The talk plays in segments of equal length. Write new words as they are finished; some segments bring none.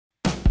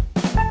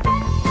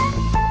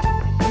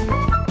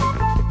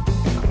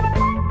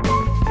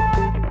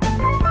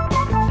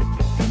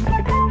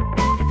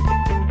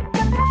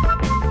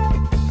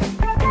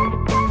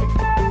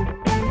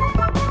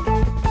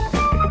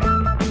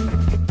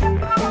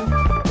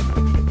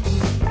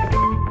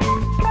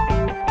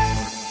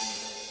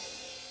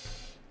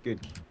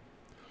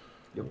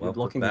You're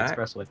blocking the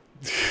expressway.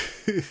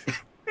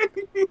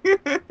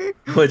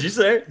 What'd you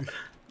say?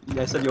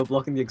 Yeah, I said you're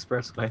blocking the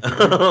expressway.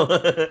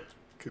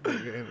 Could we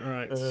get in?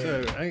 Right,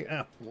 so 8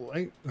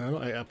 no,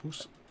 not 8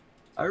 apples.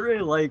 I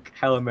really like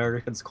how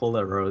Americans call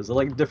their roads. They're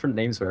like different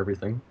names for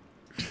everything.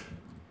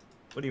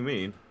 What do you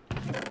mean?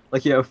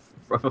 Like, you know,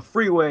 a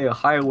freeway, a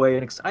highway,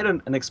 an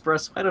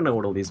express. I don't know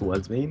what all these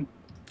words mean.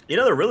 You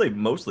know, they're really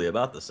mostly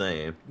about the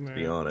same, to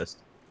be honest.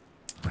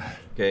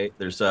 Okay,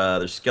 there's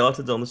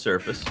skeletons on the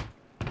surface.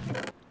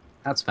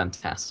 That's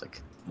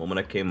fantastic. The moment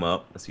I came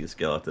up, I see a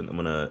skeleton. I'm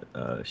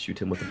gonna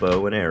shoot him with a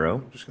bow and arrow.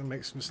 I'm just gonna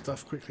make some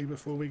stuff quickly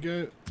before we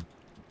go.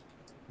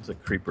 There's a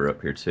creeper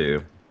up here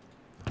too.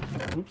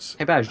 Oops.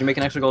 Hey, Badge, did you make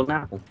an extra golden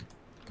apple?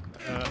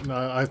 No,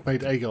 I've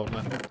made a golden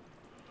apple.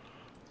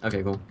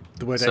 Okay, cool.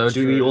 The word so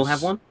do we all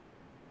have one?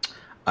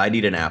 I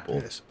need an apple.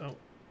 Yes. Oh.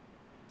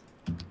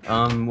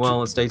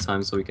 Well, it's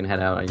daytime, so we can head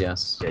out, I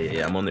guess.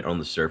 Yeah. I'm on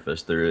the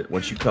surface. There.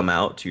 Once you come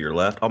out to your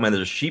left. Oh man,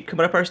 there's a sheep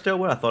coming up our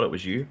stairway. I thought it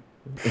was you.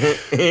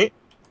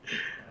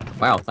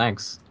 Wow,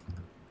 thanks.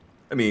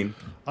 I mean,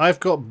 I've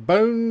got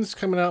bones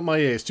coming out my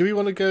ears. Do we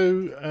want to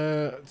go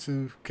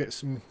to get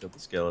some got the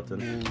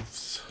skeleton.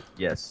 wolves?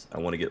 Yes, I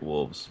want to get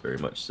wolves very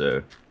much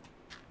so.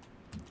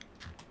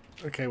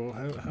 Okay, well,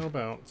 how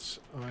about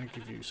I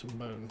give you some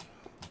bone?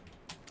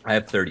 I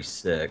have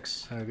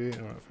 36. How do you?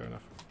 Alright, fair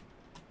enough.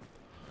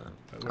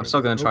 I'm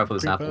still going to try for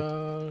this apple.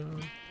 apple.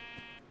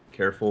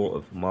 Careful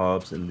of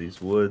mobs in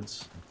these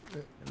woods.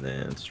 And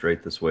then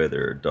straight this way,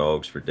 there are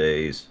dogs for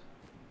days.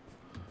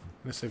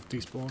 Unless they've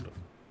despawned.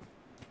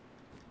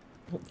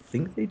 I don't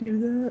think they do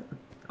that.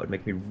 That would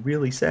make me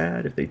really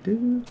sad if they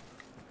do.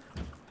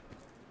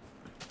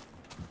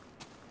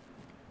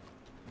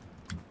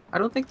 I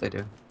don't think they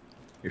do.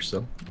 You're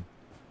so...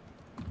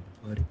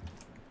 buddy.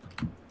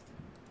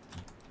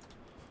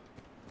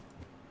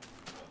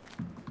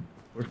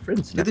 We're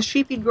friends now. Did the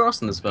sheep eat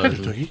grass in this Hello,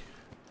 version? doggy.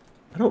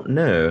 I don't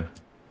know.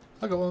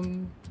 I got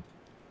one.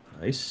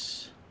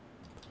 Nice.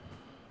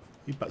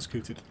 He butt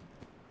scooted.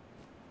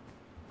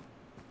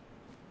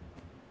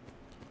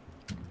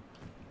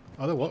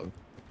 Oh, they're what?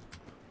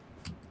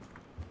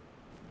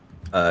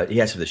 He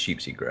has for the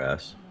sheep eat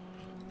grass.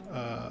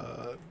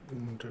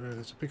 Don't know.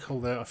 There's a big hole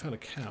there. I found a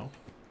cow.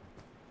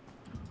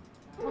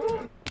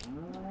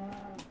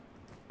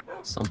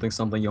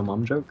 Something, your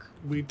mum joke?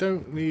 We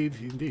don't need,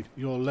 indeed,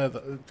 your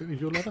leather. Don't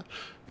need your leather?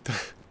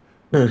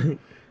 We don't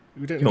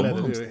need Your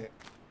leather, mum's- do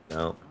we?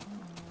 No.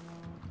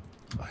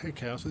 I hear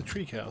cows. They're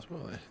tree cows,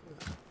 what are they?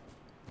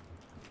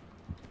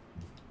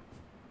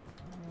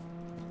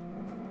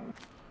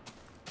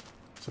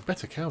 It's a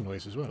better cow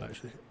noise as well,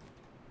 actually.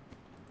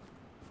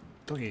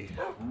 Doggy.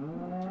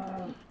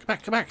 Come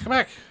back, come back, come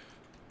back!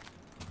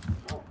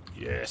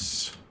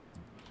 Yes.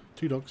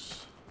 2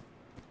 dogs.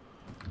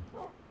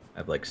 I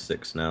have like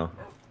 6 now.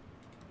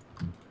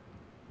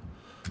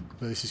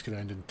 Well, this is going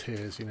to end in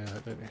tears, you know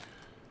that, don't you?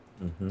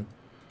 Mm-hmm.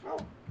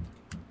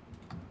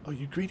 Oh,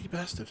 you greedy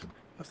bastard.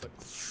 That's like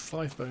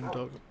 5-bone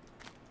dog.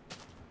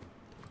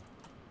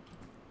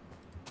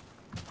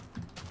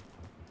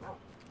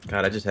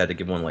 God, I just had to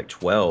give one like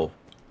 12.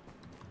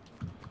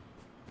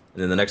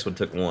 And then the next one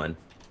took 1.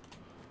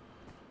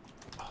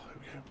 Oh, there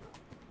we go.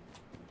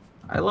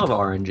 I love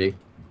RNG.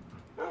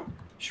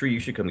 Sure,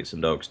 you should come get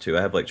some dogs too.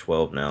 I have like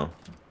 12 now.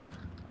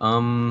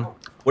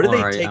 What do they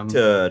alright, take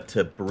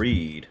to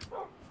breed?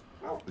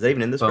 Is that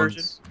even in this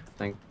version?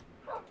 I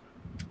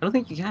don't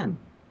think you can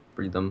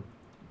breed them.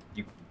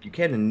 You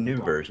can in new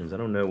versions. I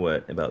don't know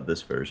what about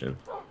this version.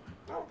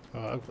 Oh,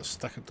 I've got a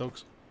stack of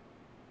dogs.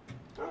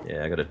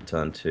 Yeah, I got a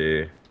ton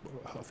too.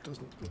 Half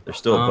dozen. There's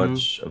still a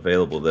bunch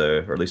available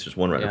though, or at least there's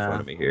one right in front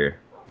of me here.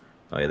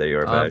 Oh yeah, there you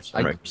are, Badge.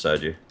 I'm right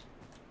beside you.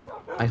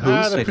 I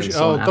hallucinated and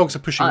saw an apple. Dogs are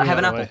pushing me I have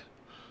out an of the apple.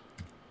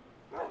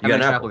 way. You got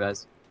an apple, apple,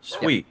 guys.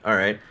 Sweet. All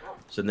right.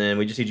 So then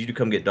we just need you to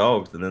come get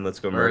dogs, and then let's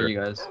go Where murder. are you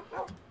guys?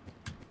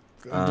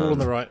 All on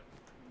the right.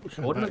 We're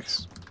coming back.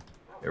 Coordinates?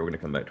 Yeah, we're gonna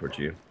come back towards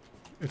you.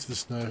 Into the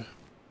snow.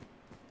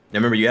 Now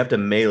remember, you have to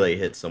melee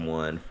hit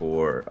someone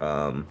for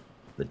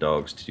the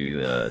dogs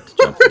to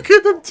jump. Look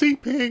at them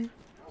TPing!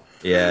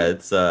 Yeah,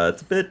 it's a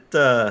bit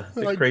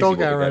like crazy dog what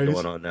we got arrows.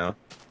 going on now.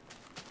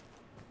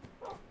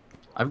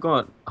 I've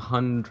got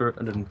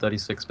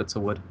 136 bits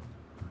of wood.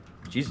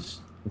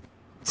 Jesus.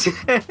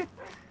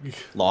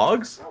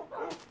 Logs?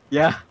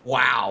 Yeah.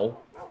 Wow.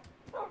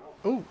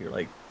 Oh, You're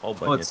like all Oh,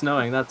 bunny. it's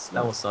snowing. That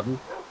was sudden.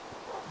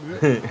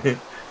 in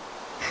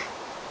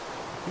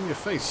your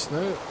face,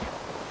 snow.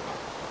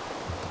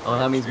 Oh,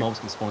 that means mobs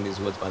can spawn in these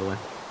woods, by the way.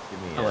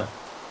 Give me Hello.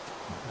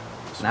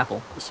 An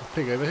apple. There's some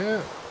pig over here.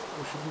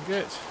 What should we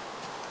get?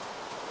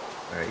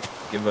 Alright,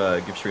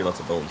 give Shree lots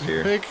of bones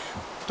here. Pig.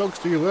 Dogs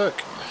do your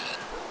work.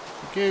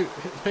 Thank you.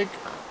 Hit the pig.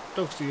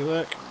 Dogs do your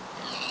work.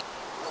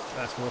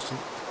 That's awesome.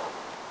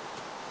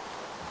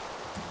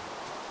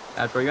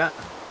 That's where you at?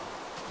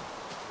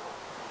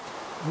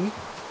 Hmm?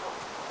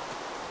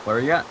 Where are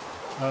you at?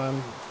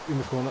 In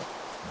the corner.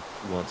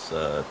 He wants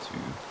to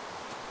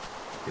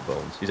get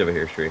bones. He's over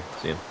here, Shree.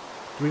 See him?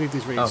 Do we need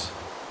these reeds? Oh.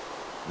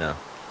 No.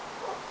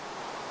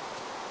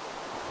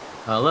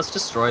 Let's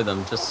destroy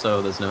them, just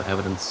so there's no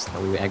evidence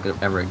that we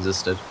ever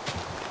existed.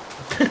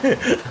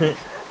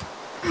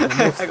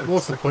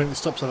 What's the point? It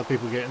stops other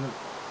people getting them.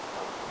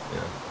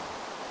 Yeah.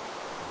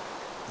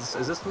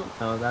 Is this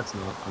not? No, that's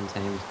not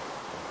untamed.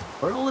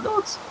 Where are all the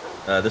dogs?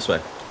 This way.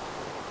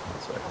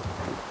 This way.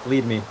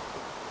 Lead me.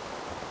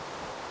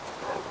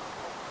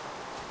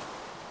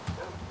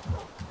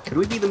 Could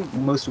we be the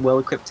most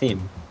well-equipped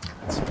team?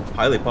 It's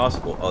highly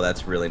possible. Oh,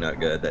 that's really not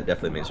good. That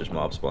definitely means there's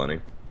mob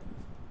spawning.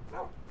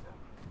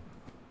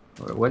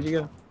 Where'd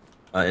you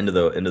go? Into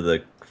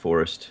the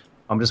forest.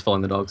 I'm just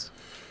following the dogs.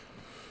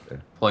 Okay.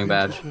 Following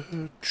badge. Into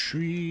the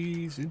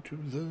trees, into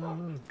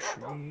the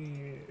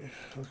tree.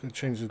 I was gonna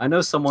change the. I know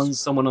someone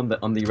on the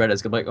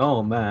Reddit's gonna be like,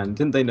 oh man,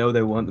 didn't they know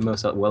they weren't the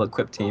most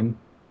well-equipped team?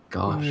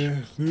 Gosh. Yeah.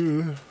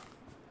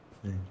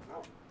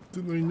 Didn't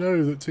they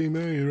know that Team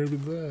A are over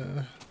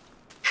there?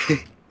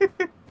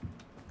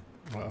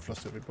 Right, I've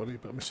lost everybody,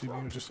 but I'm assuming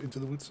you're just into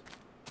the woods.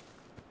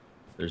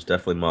 There's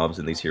definitely mobs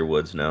in these here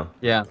woods now.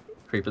 Yeah,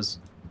 creepers.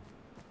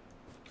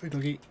 Hey,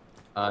 doggy.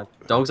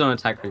 Dogs don't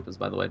attack creepers,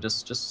 by the way.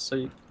 Just so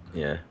you.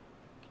 Yeah.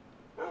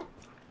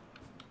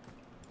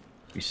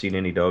 You seen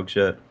any dogs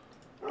yet?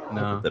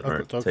 No. That I've got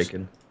aren't dogs.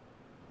 taken.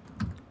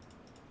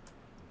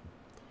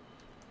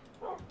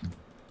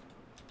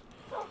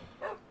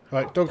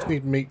 Right, dogs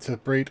need meat to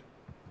breed.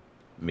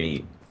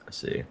 Meat. I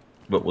see.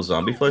 What will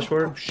zombie flesh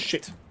work? Oh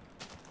shit!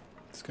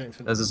 It's going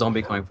to. There's a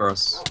zombie coming for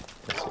us.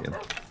 I see him.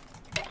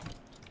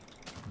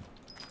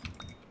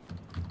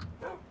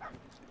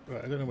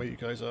 Right, I don't know where you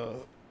guys are.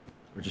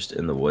 We're just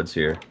in the woods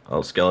here.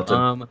 Oh,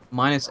 skeleton.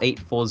 Minus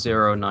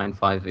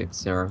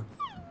 8409580.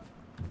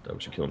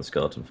 Dogs are killing the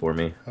skeleton for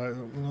me.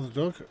 Another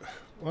dog.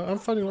 Well, I'm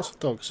finding lots of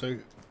dogs, so.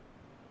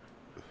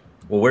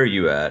 Well, where are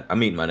you at?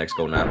 I'm eating my next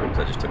golden apple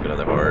because I just took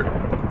another heart.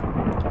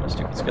 My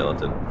stupid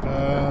skeleton.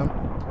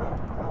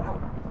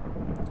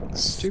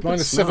 Stupid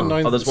Minus smell.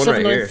 79 Oh, there's one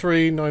right here.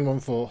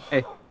 793914.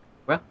 Hey,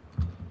 where?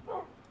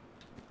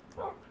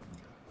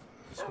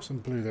 Saw some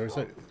blue there. Is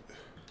that?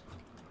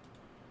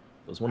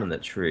 There's one in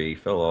that tree. He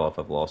fell off.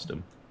 I've lost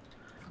him.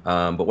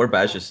 But where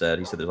Baz just said,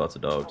 he said there's lots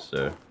of dogs,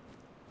 so.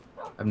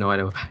 I have no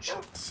idea what badge.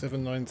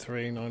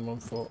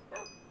 793914.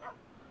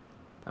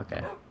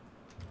 Okay.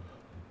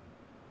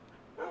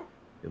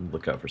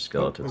 Look out for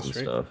skeletons Oh, and that's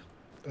stuff.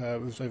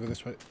 It was over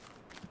this way.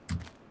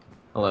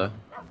 Hello.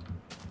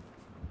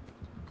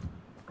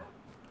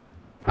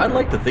 I'd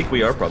like to think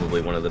we are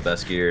probably one of the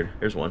best geared.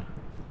 Here's one.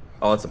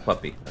 Oh, it's a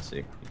puppy. I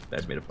see.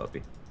 Baz made a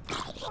puppy.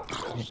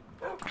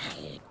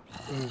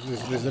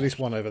 There's at least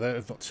one over there,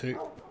 if not two.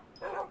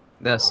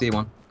 There, see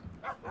one.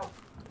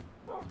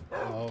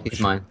 Oh, He's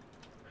shit. mine.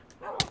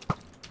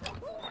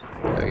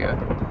 There we go.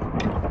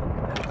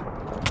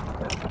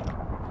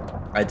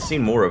 I'd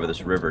seen more over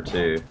this river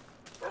too.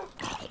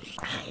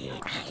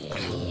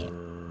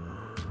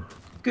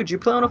 Good, you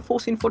play on a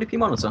 1440p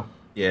monitor.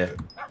 Yeah.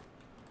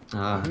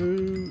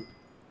 Who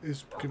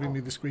is giving me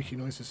the squeaky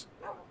noises?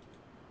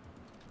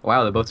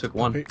 Wow, they both took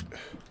one.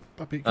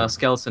 Puppy.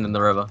 Skeleton in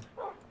the river.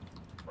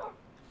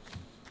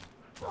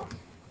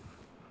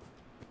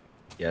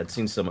 Yeah, I'd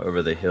seen some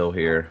over the hill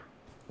here,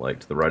 like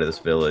to the right of this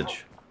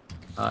village.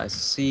 I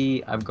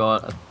see I've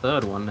got a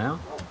third one now.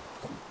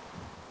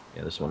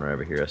 Yeah, this one right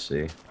over here I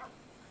see. We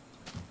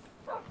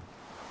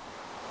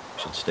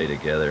should stay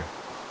together.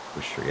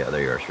 Which tree? Yeah,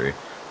 there you are, tree.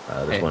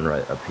 There's Hey. one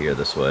right up here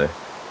this way.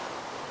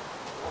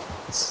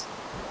 It's...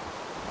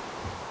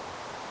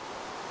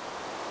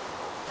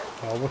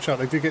 Oh, watch out,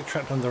 they do get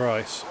trapped under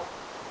ice.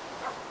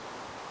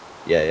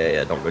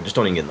 Yeah. Don't go. Just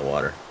don't even get in the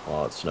water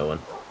while it's snowing.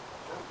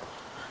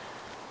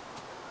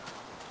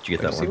 Did you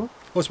get that see one? Oh,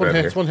 there's one Right here,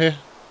 over there's one here.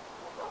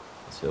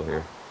 It's still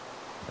here.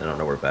 I don't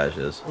know where Badge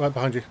is. Right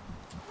behind you.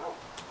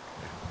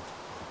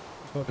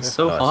 Up It's here.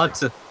 so Oh, I hard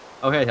to...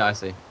 Okay, yeah, I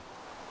see.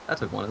 That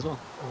took one as well.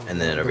 And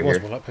then There over was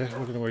here. one up here, I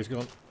don't know where he's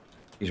gone.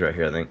 He's right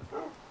here, I think.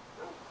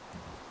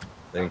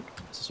 Is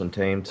this one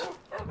tamed?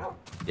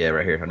 Yeah,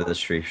 right here, under this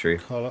tree.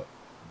 Carla.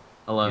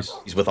 Hello.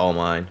 He's with all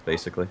mine,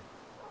 basically.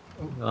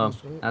 Oh,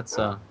 That's,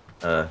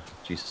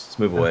 Jesus, let's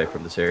move away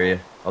from this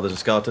area. Oh, there's a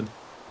skeleton.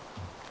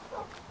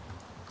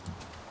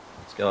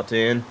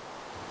 Skeleton.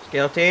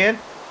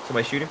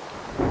 Somebody shoot him.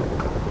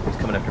 He's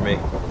coming after me.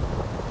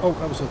 oh,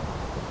 that was a...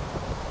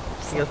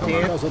 Skeleton.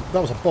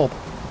 That was a bob.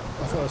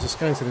 I thought it was a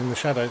skeleton in the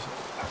shadows.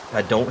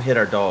 God, don't hit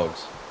our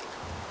dogs.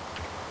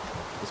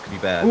 This could be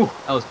bad. Ooh,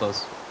 that was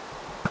close.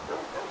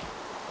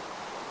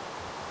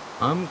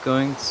 I'm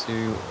going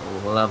to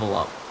level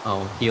up.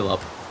 Oh, heal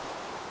up.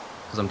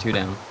 Because I'm 2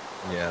 down.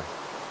 Yeah.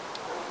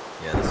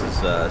 Yeah,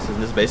 this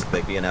is basically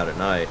like being out at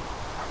night.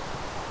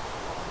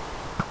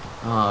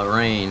 Ah,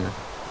 rain.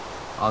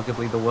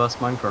 Arguably the worst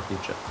Minecraft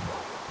feature.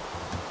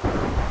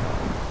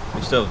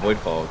 We still have void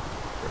fog,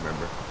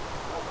 remember?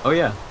 Oh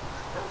yeah.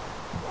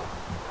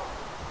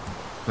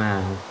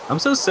 Man, I'm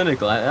so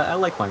cynical. I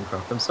like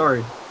Minecraft. I'm sorry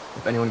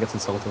if anyone gets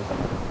insulted.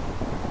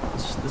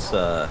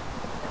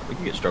 We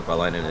could get struck by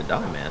lightning and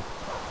die, man.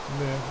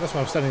 Yeah, that's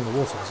why I'm standing in the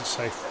water, because it's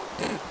safe.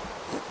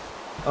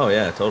 Oh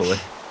yeah, totally.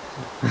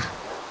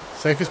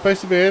 Safest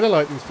place to be in a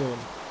lightning storm.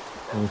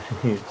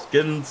 Just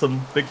getting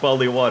some big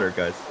bodily water,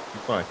 guys.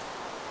 You're fine.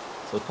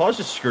 So Paul's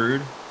just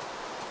screwed.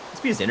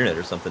 Must be his internet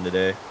or something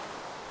today.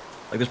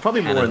 Like, there's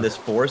probably more in this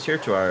forest here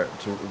to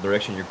the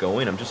direction you're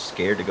going. I'm just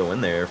scared to go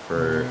in there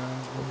for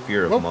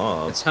fear of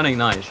mobs. It's turning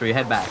 9. Should we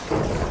head back?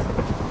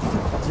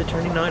 Is it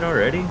turning 9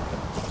 already?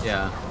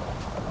 Yeah.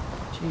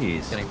 Jeez.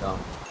 It's getting dark.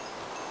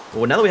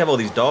 Well, now that we have all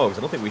these dogs,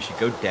 I don't think we should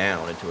go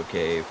down into a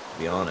cave, to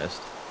be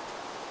honest.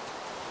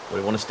 Do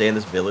we want to stay in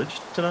this village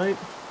tonight?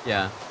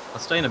 Yeah.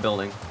 Let's stay in a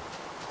building.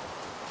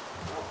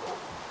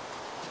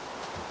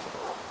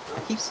 I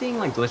keep seeing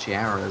like glitchy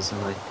arrows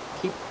and they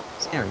keep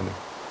scaring me.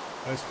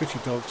 Those fishy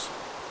dogs.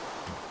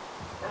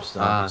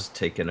 Just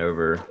taking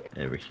over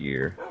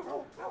here.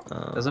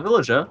 There's a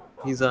villager.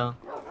 He's Get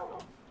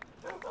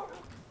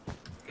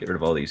rid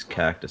of all these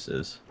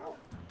cactuses.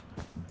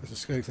 There's a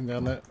skeleton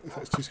down there.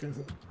 That's 2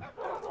 skeletons.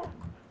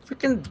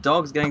 freaking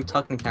dogs getting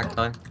tucked in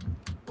cacti.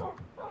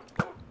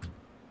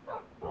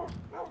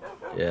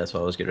 Yeah, that's why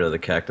I was getting rid of the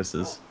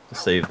cactuses to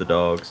save the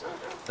dogs.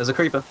 There's a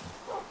creeper.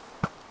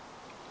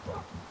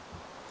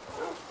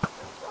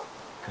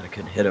 Kinda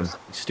couldn't hit him.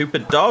 You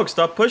stupid dogs,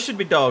 stop pushing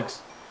me,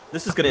 dogs.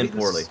 This is gonna end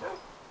poorly.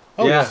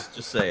 Oh, yeah.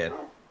 Just saying.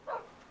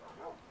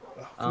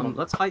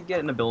 Let's get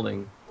in a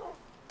building.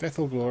 Death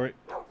or glory.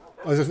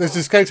 Oh, there's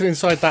a skeleton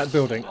inside that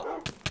building,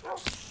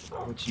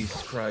 Oh,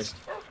 Jesus Christ.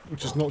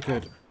 which is not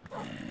good.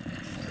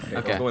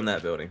 Okay. I'll go in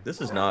that building.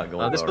 This is not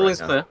going This well building's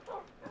right clear. now.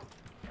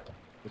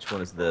 Which one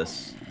is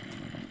this?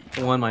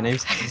 The one my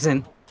namesake is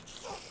in.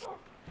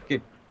 Okay.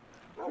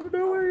 I don't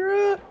know where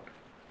you're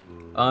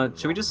at.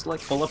 Should we just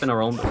like pull up in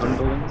our own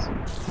buildings?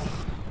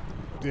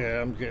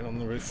 Yeah, I'm getting on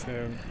the roof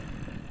here.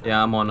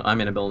 Yeah,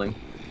 I'm in a building.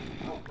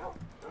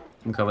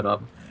 I'm covered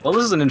up. Well,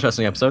 this is an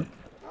interesting episode.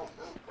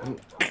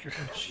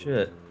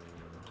 Shit.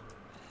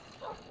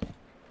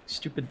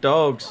 Stupid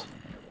dogs.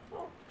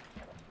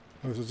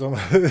 There's a zombie,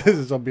 there's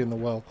a zombie in the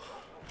well.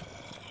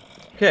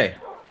 Okay,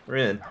 we're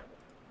in.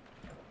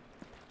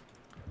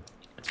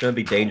 It's gonna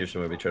be dangerous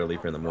when we try to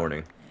leave here in the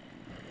morning.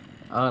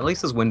 At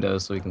least there's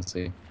windows so we can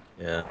see.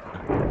 Yeah.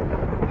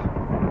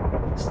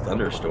 It's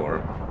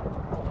thunderstorm.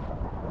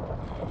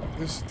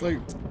 There's like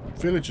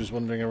villagers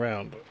wandering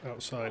around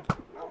outside.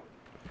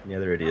 Yeah,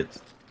 they're idiots.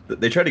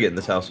 They tried to get in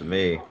this house with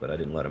me, but I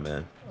didn't let them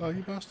in. Oh,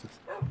 you bastard.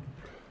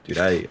 Dude,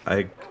 I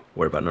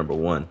worry about number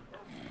one.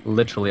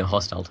 Literally a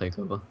hostile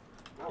takeover.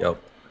 Yep.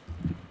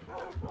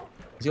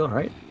 Is he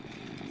alright?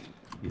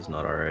 He's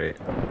not alright.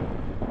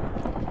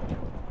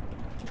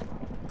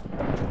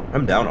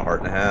 I'm down a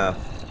heart and a half.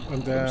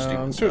 I'm Stupid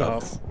down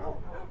stuff. 2.5. Oh,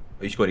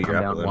 you should go to I'm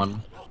your down apple then.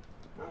 1.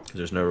 Because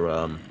there's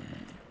no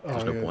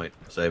Yeah. point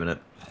saving it.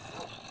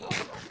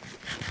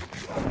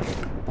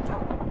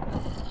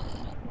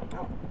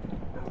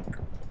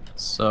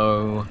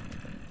 So,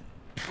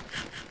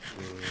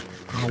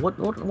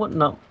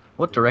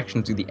 what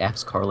direction do the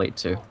Fs correlate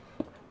to?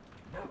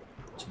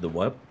 To the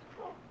what?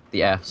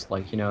 The Fs,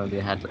 like, you know, they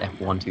had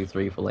F1, 2,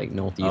 3 for like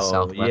northeast,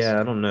 southwest. Yeah,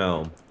 I don't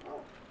know.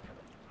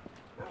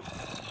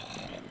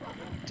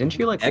 Didn't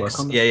you like work X,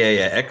 on that?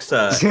 yeah.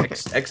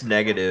 X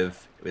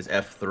negative is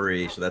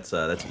F3, so that's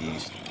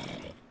east.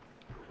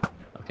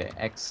 Okay,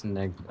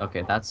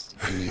 okay, that's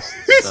east.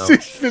 So,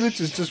 These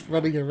villagers just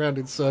running around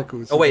in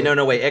circles. Oh wait,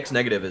 no, wait. X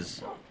negative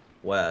is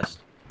west.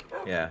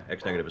 Yeah,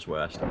 X negative is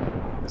west.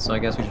 so I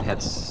guess we should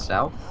head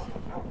south.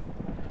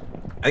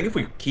 I think if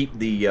we keep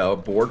the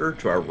border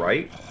to our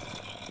right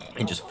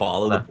and just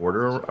follow the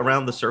border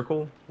around the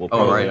circle, we'll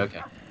probably. Oh right,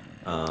 okay.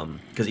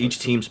 Because each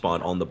team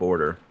spawned on the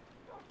border.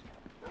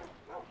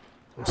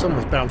 Well,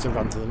 someone's bound to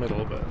run to the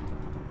middle, but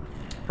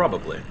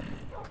Probably.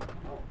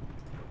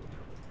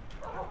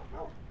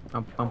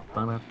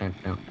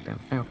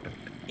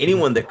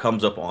 Anyone that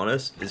comes up on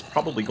us is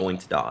probably going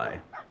to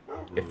die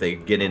if they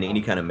get in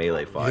any kind of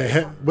melee fight.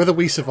 yeah, whether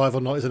we survive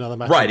or not is another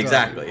matter. Right,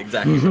 entirely.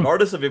 exactly.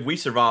 Regardless of if we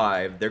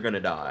survive, they're gonna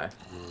die.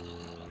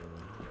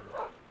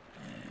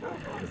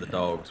 Because the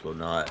dogs will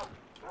not.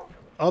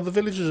 Are the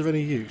villagers of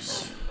any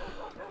use?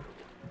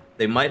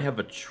 They might have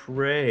a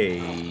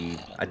trade.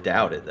 I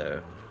doubt it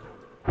though.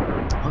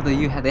 Oh,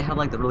 they have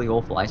like the really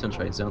awful item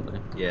trades, don't they?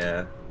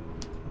 Yeah.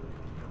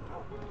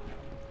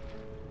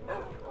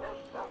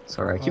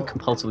 Sorry, I keep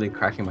compulsively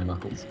cracking my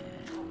knuckles.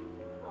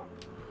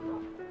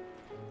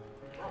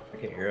 I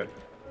can't hear it.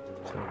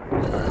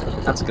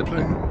 That's a good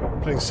thing.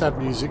 Playing sad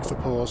music for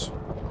pause.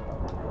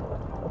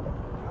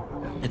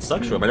 It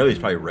sucks for him. I know he's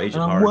probably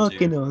raging I'm hard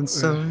walking too. on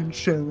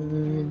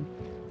sunshine.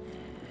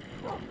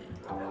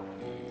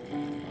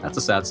 That's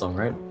a sad song,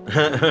 right?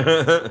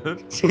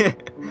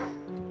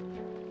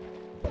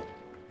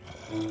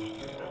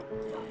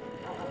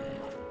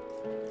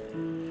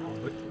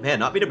 Man,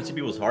 not being able to see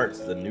people's hearts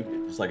is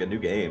it's like a new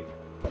game.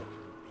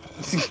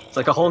 It's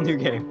like a whole new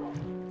game.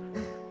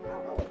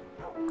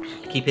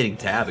 I keep hitting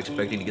tab,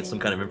 expecting to get some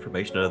kind of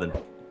information other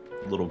than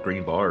little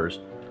green bars.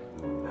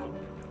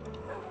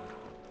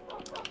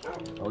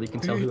 Well, you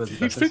can tell who has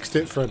He fixed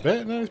it for a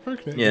bit, now he's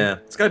broken it. Yeah,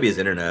 it's gotta be his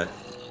internet.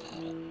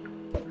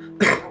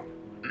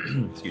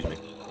 Excuse me.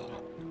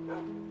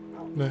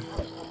 No.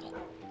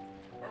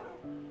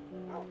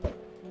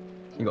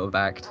 You got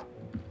backed.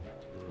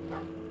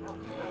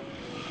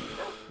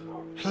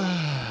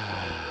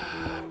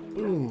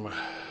 Boom.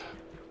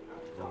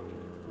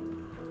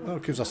 Oh,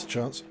 it gives us a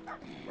chance.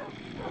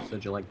 So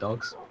do you like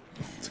dogs?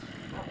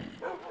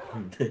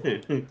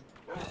 We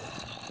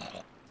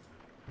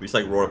just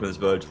like roar up in this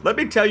village. Let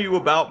me tell you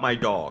about my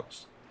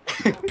dogs.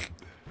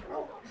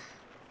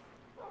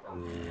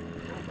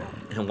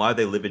 And why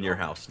they live in your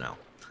house now.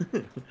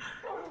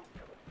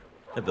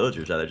 The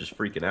villagers out there just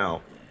freaking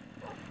out.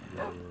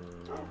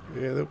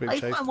 Yeah, they'll be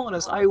chased. If I'm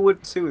honest, I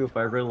would too if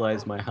I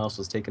realized my house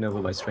was taken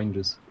over by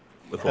strangers.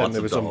 With And lots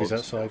there were of zombies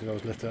dogs. outside and I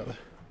was left out there.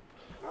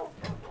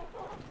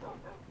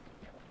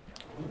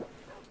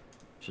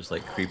 Just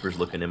like creepers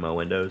looking in my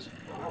windows.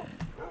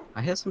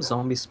 I hear some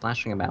zombies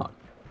splashing about.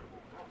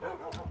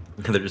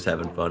 They're just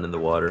having fun in the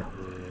water.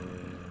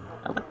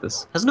 I like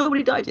this. Has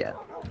nobody died yet?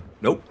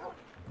 Nope.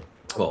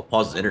 Well,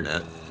 pause the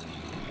internet.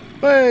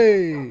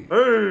 Hey!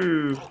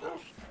 Hey!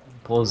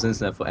 Pause the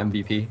internet for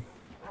MVP.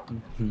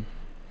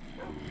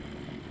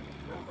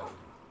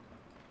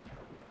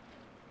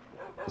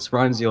 This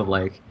reminds you of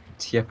like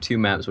TF2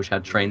 maps which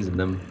had trains in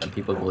them, and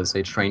people will always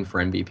say train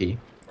for MVP.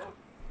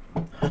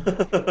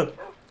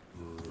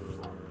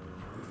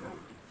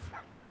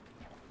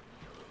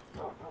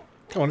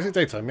 Come on, is it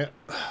daytime yet?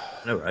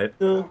 I know, right?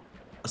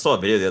 I saw a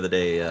video the other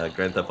day,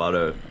 Grand Theft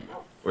Auto,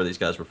 where these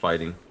guys were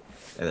fighting,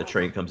 and the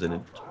train comes in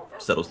and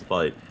settles the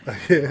fight.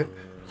 Yeah.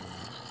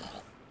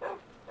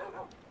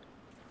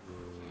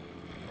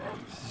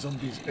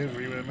 Zombies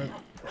everywhere, man.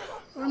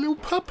 A little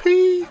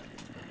puppy!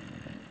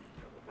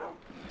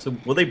 So,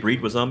 will they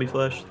breed with zombie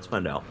flesh? Let's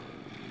find out.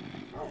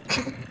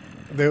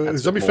 The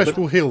That's zombie molded. flesh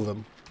will heal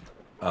them.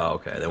 Oh,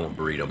 okay. They won't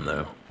breed them,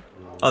 though.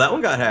 Oh, that one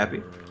got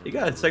happy. He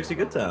got a sexy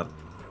good time.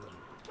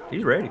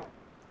 He's ready.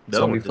 No,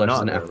 Zombie did flesh is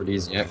not. an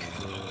aphrodisiac.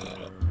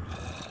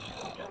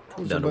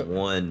 I'm down to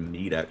one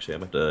meat, actually. I'm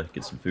going to have to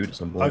get some food at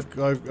some point.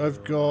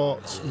 I've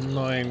got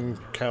 9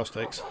 cow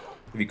steaks.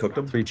 Have you cooked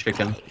them? 3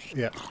 chicken.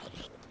 Yeah.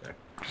 Okay.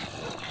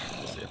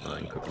 Let's see if I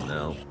can cook them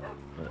now.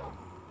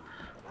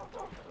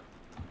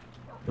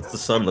 What's the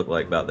sun look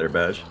like about there,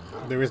 Badge?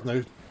 There is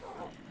no.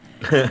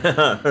 Where's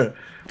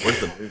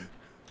the moon?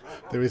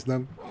 There is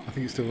none. I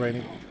think it's still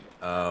raining.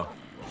 Oh,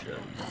 shit.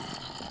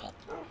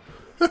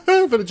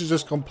 Villager's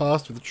just gone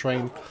past with the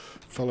train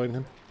following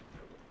him.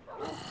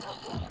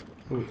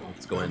 Ooh.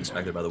 Let's go in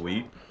distracted by the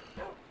wheat.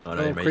 Oh,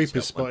 no, Oh, you made creepers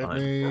yourself one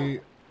spotted behind. me.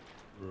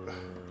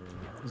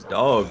 These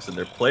dogs and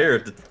their player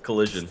at the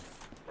collision.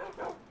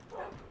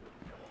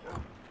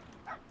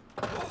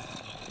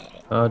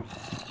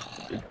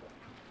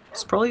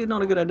 It's probably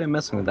not a good idea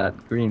messing with that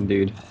green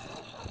dude.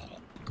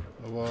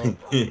 Oh, well, I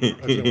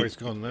don't know where he's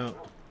gone now.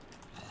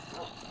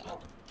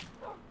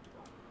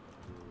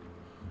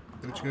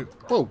 Where'd you go?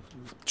 Whoa!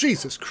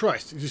 Jesus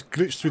Christ! He just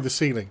glitched through the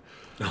ceiling.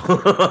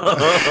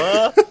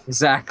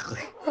 Exactly.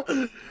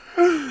 The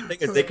thing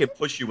is, they can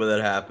push you when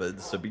that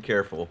happens, so be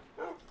careful.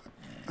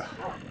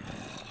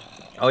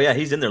 Oh yeah,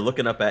 he's in there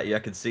looking up at you. I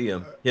can see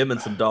him. Him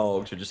and some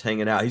dogs are just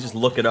hanging out. He's just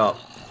looking up.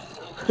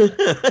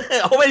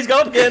 Oh wait, he's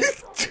gone again.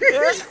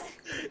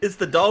 It's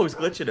the dogs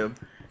glitching him.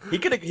 He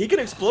can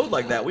explode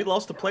like that. We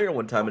lost a player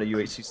one time in a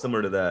UHC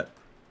similar to that.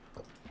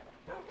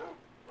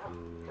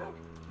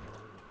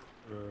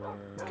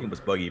 This game was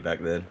buggy back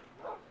then.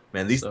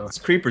 Man, these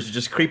creepers are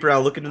just creeping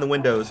around looking in the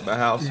windows of my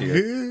house here.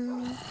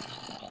 Yeah.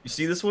 You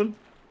see this one?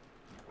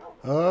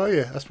 Oh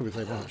yeah, that's probably the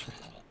same one actually.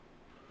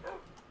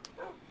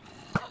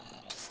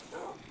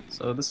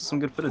 So this is some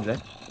good footage, eh?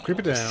 Creep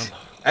it down.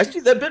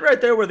 Actually, that bit right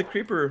there where the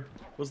creeper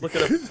was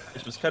looking up,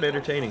 it was kind of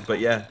entertaining.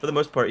 But yeah, for the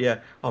most part, yeah.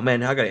 Oh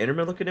man, now I got an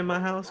Enderman looking in my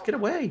house. Get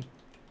away!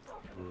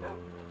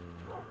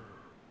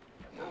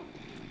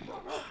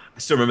 I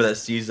still remember that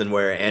season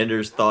where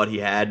Anders thought he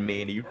had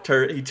me, and he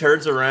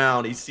turns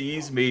around, he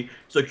sees me,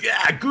 he's like,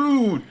 yeah,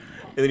 good!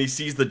 And then he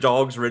sees the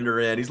dogs render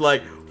in, he's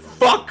like,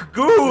 fuck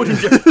good! And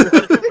just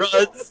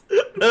runs.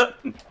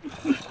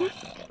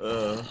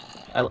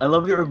 I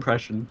love your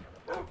impression.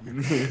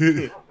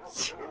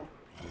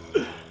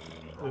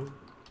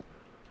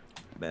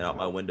 Man, out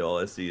my window, all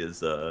I see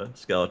is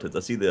skeletons. I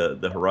see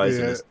the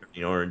horizon is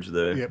turning orange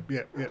there.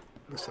 Yep.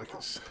 Looks like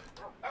it's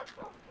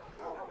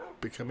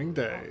becoming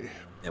day.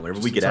 And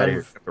whenever we get out of here,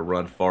 we have to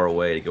run far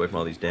away to get away from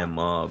all these damn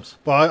mobs.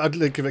 But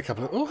I'd give it a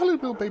couple of... Oh, hello,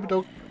 little baby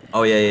dog.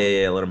 Oh,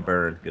 yeah. Let them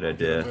burn. Good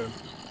idea.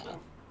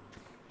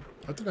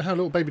 I don't know how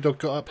little baby dog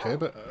got up here,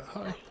 but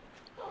hi.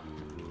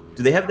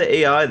 Do they have the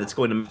AI that's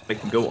going to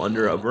make them go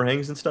under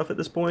overhangs and stuff at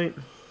this point?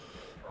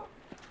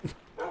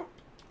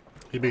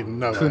 You mean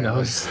no Who AI?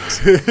 knows?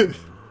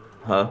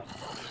 Huh?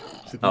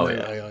 No Oh,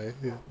 yeah. AI,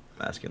 yeah.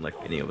 I'm asking like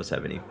any of us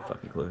have any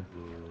fucking clue.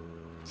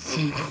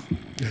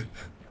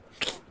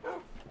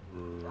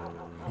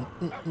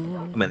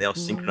 Oh, man, they all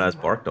synchronized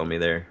barked on me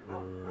there.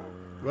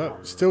 Well,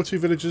 still 2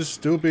 villagers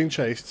still being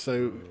chased,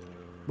 so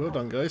well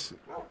done, guys.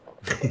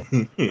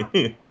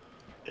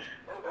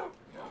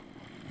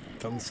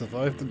 Done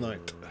survived the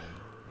night.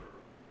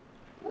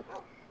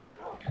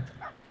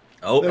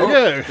 Oh, There we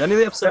go. The end of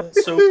the episode.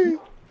 So,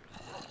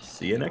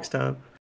 see you next time.